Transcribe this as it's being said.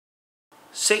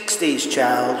60s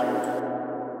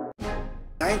child.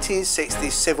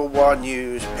 1960s Civil War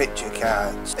news picture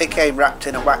cards. They came wrapped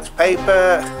in a wax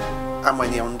paper, and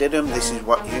when you undid them, this is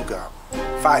what you got.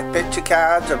 5 picture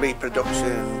cards, a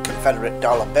reproduction Confederate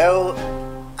dollar bill,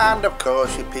 and of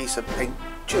course your piece of pink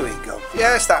chewing gum.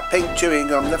 Yes, that pink chewing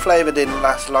gum. The flavour didn't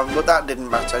last long, but that didn't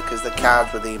matter because the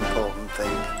cards were the important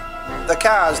thing. The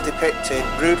cards depicted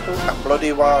brutal and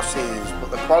bloody war scenes, but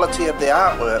the quality of the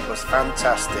artwork was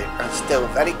fantastic and still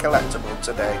very collectible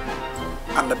today.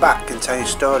 And the back contains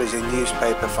stories in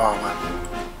newspaper format.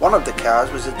 One of the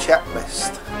cards was a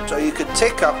checklist, so you could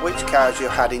tick off which cards you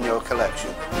had in your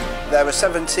collection. There were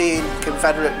 17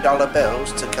 Confederate dollar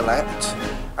bills to collect,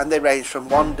 and they ranged from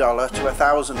 $1 to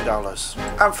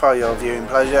 $1,000. And for your viewing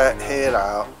pleasure, here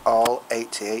are all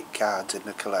 88 cards in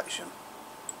the collection.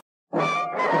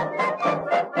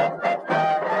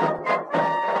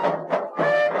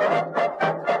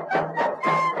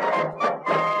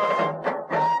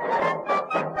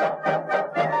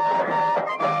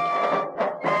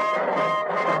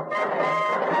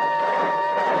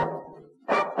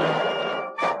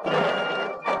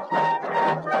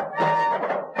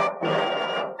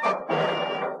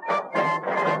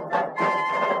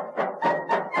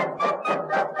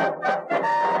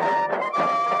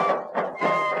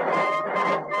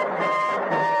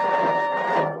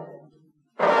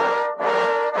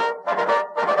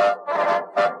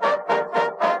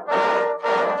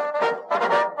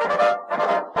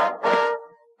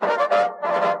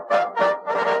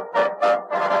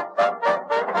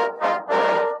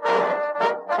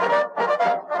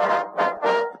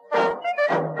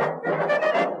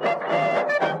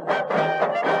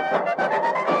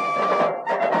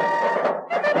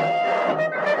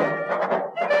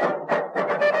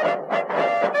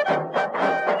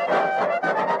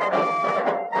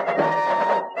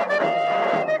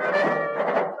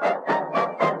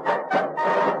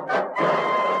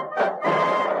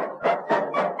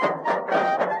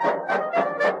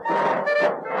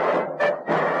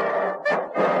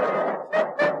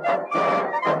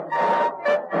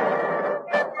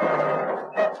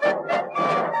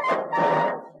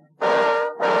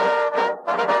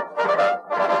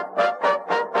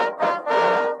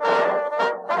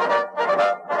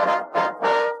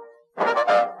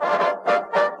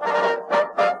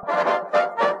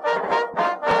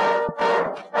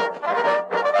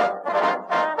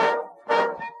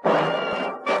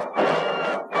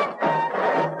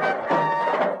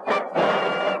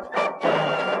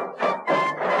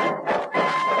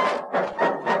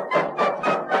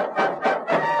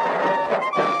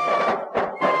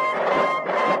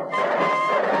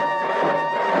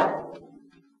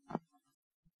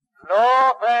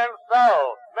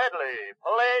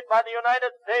 Played by the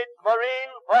United States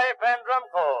Marine Pipe and Drum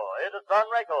Corps. It is on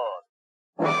record.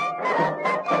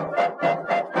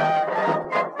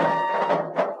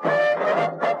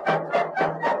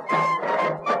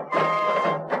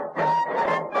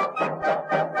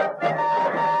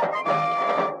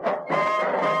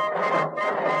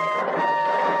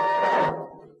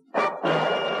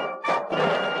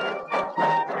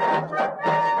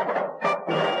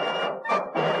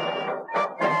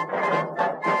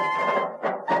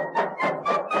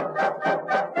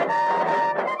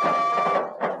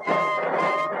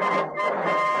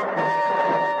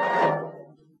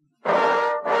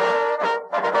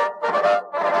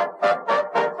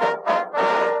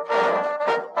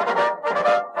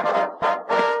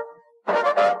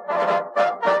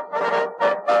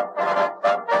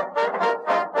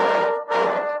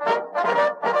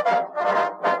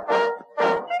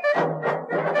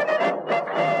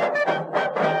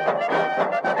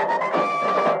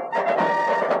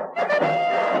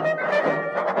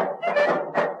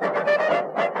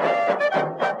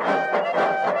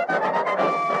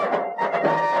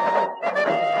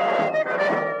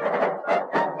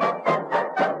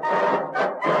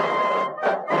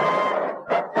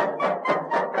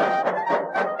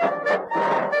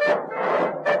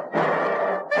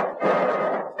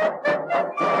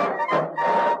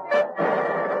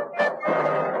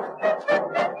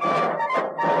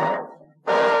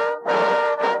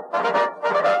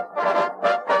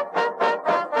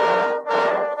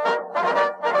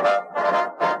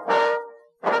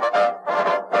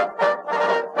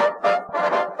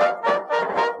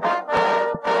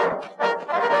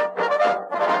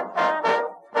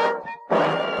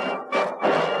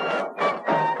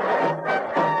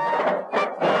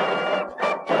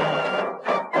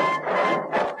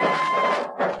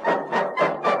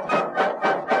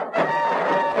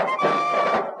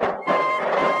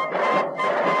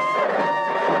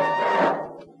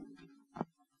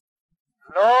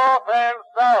 North and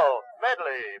South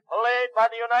Medley, played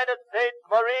by the United States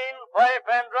Marine Pipe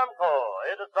and Drum Corps.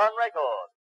 It is on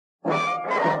record.